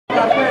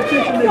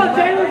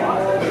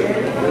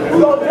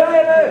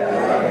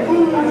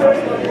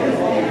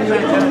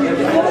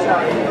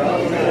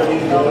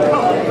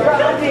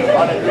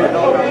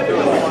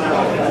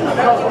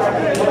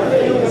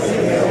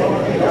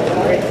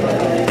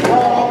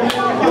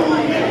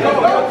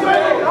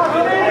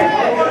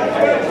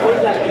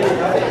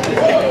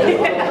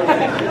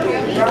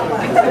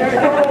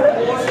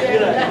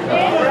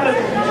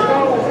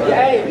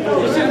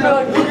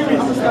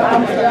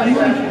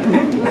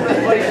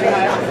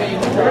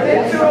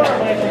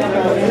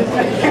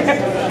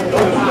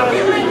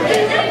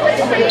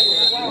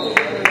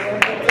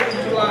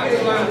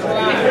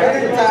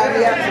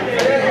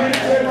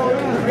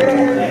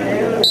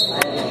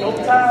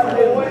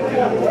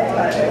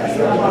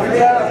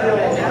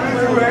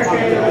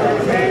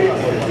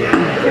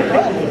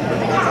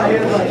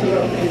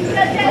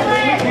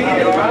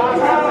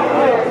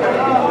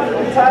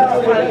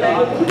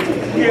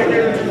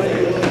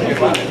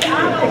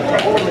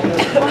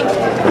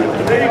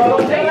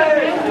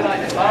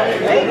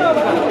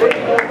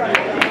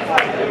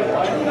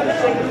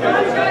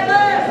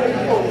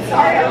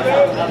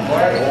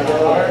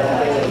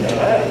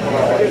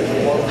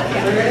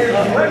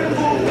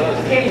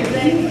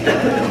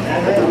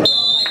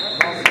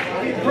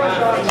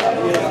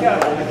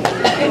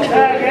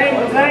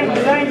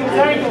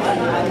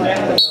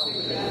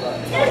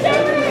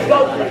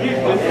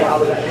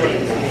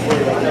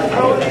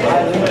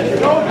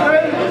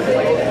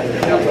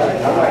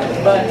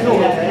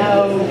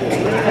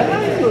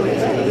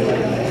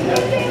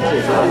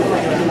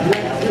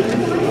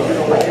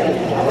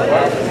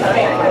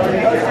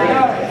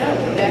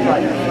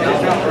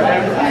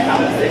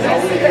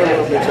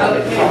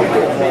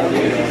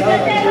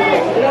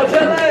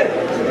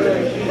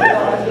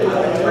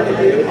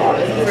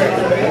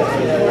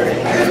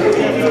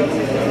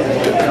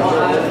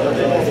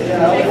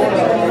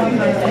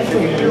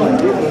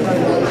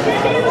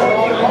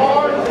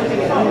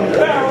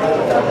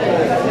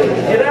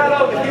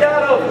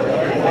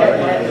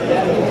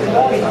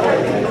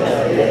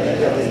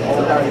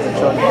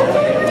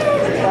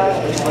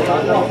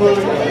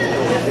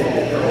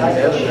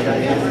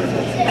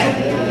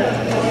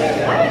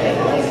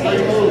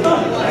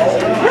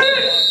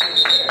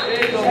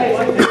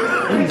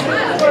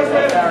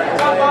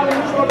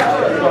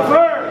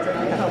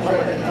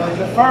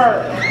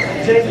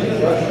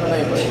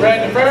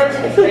Brandon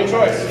first, green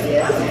choice.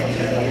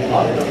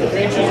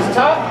 Green chooses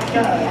top.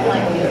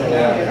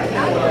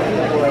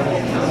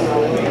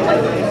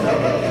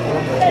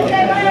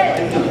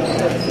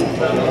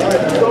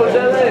 Go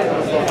Jaylen.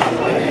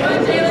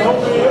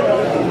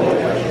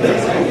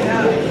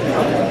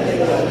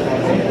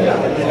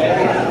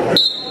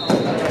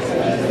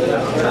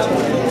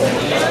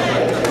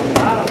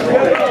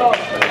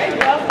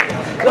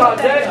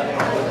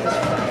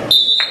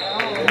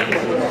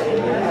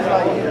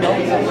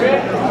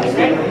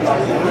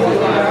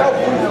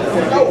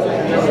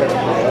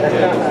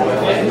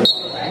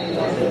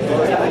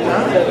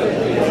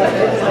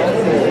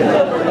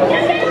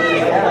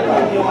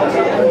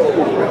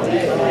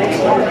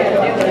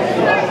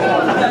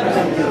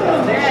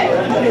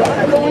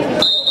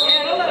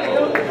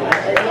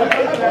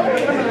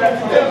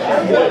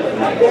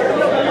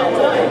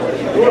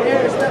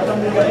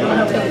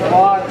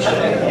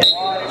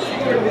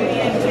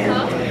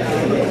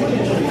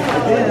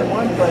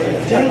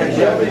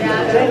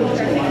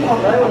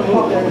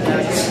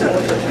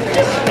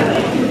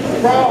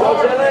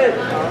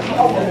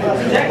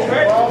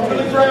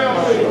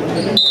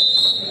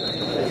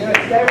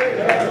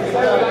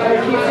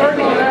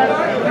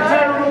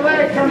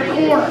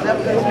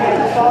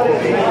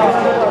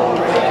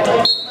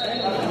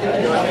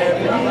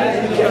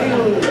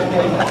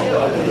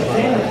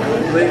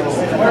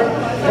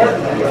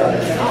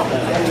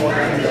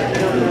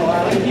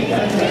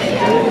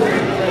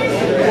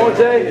 Go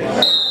Jay.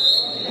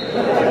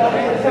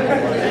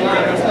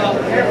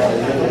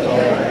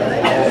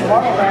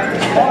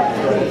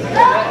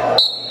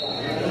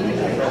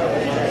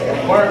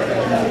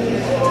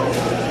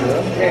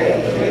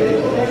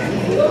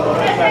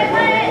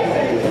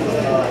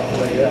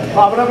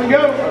 Pop it up and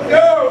go.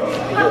 Go!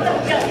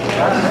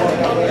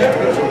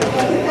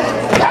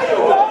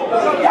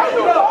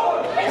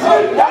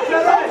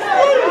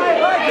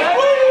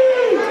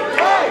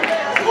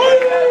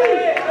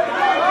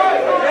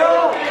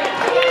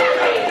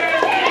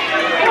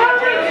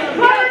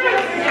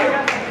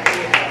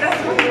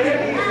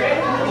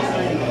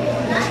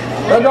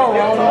 Let's go,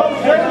 Rhoney.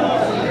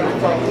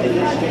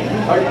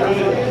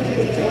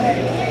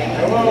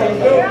 Come on,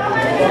 go.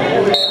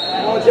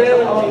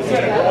 Jaylen.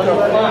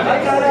 I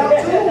got out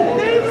too.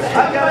 I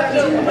got out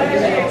too.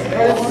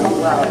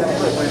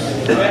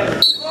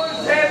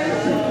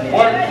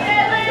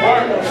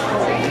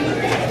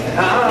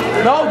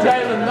 No,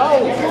 Jaylen, no.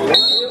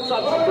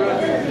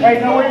 Hey,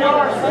 know where you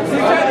are.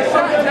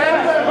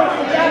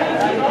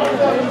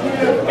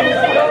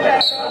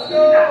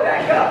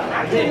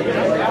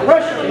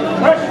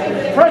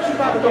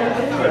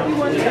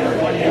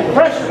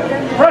 Pressure,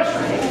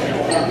 pressure.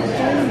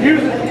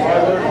 Use it. You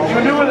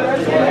can do with it.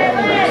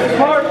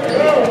 Smart.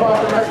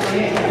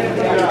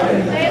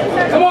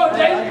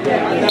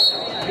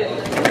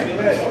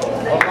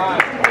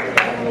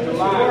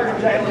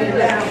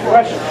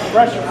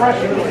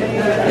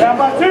 Down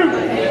by 2.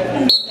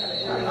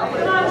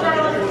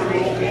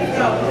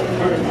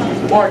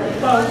 Mark.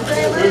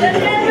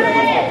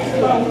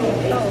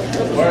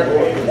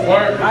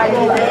 Work.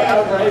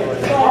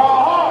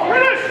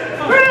 Finish!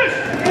 Finish!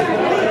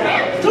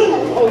 2.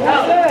 Oh,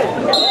 that's it.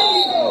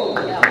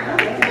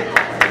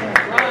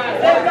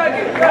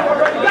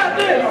 You got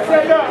this.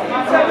 Set up.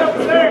 Set up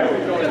there.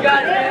 You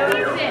got it.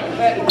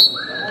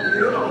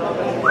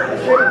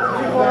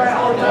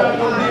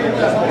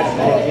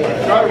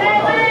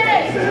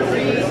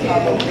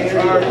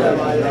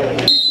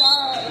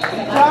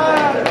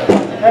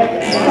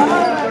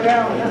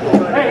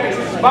 Hey,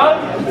 Bob.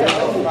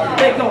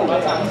 Hey, come on.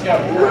 Let's go.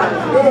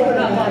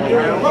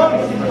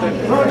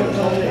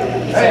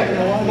 Hey,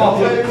 come on.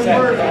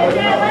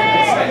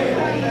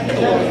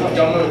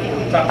 Don't move.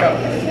 Top up.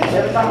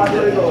 Every time I do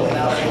it, go.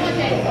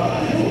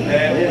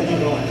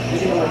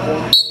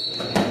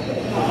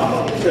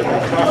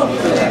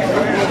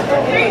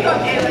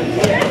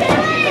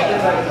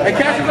 Hey,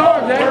 catch his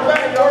arm, Jay.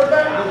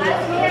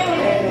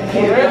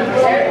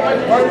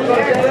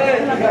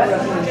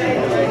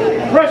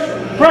 Pressure,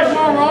 pressure,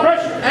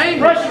 pressure,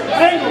 angle, pressure,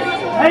 angle,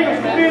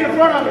 angle, be in the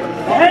front of it,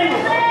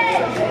 angle.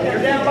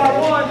 You're down by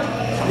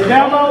 1. You're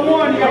down by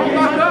 1. You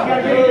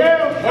gotta get it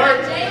down.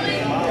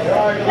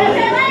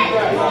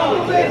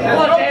 Come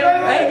on, Jaylen.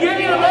 Hey, give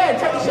me the leg.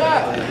 Take a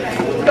shot.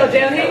 Let's go,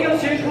 Jaylen. He ain't gonna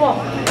shoot. Come on.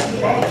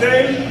 Come on,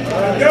 Jaylen.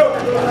 Go.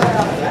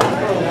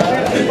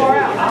 Too far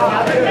out.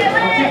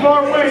 Too far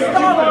away. Too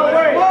far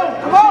away. Come on.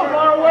 Too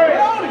far away.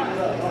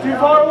 Too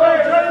far away.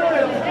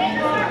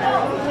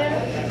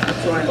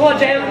 Come on,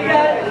 Jaylen. You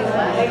got it.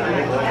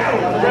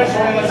 Let's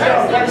go. Let's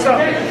go. Let's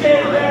go.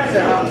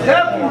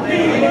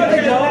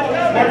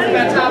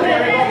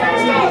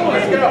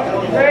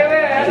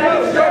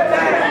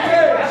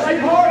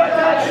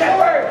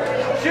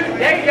 Shoot,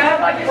 there you go,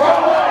 like it's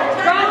strong.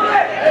 Strong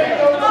it!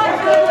 Come on,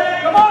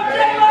 Jaylen! Come on,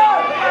 Jaylen!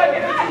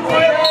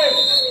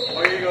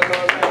 Oh, you go,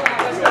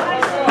 let's go.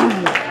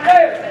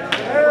 Hey!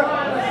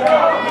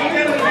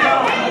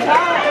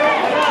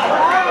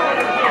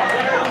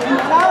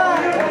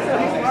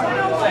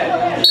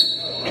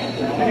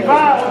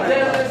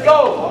 Let's go!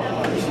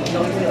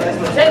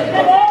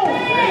 Come on!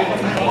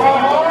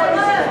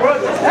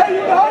 Hey,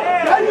 you go!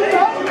 Hey, you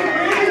go!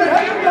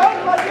 Hey, you go!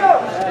 Let's go!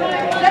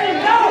 There you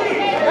go!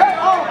 Hey,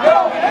 oh, go!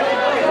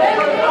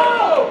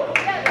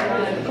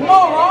 Come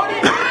on, Rhoney!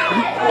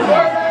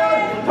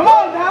 Come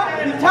on now!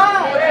 You're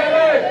tired!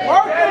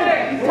 Work it!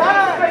 You're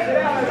tired!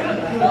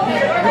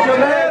 Put your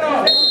head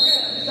on!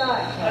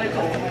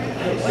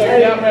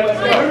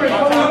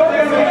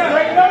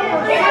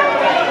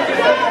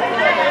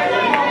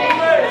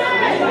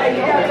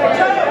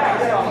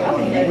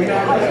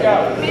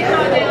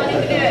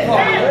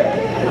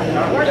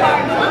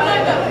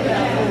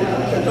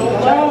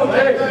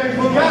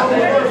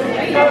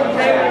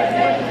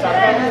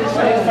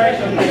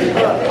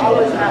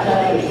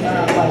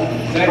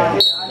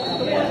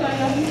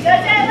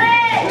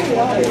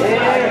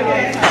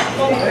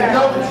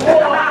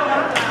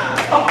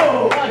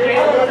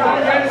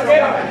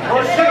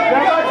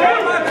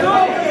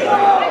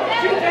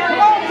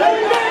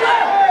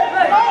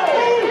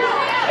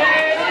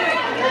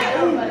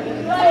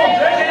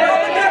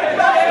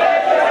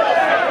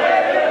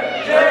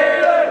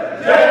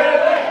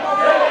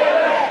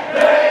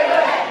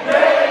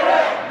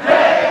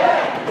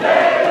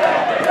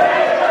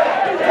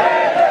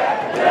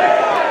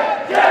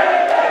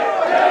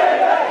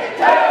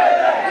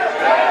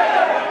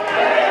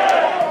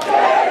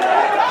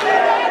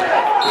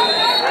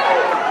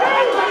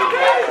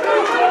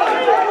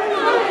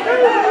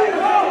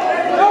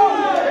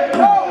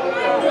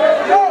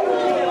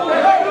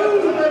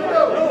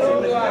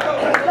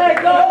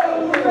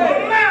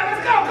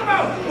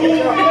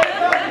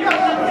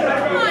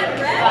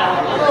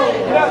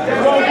 Let's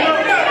go!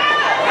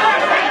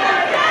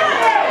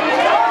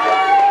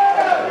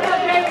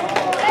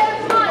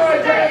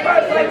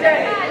 Like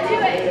that.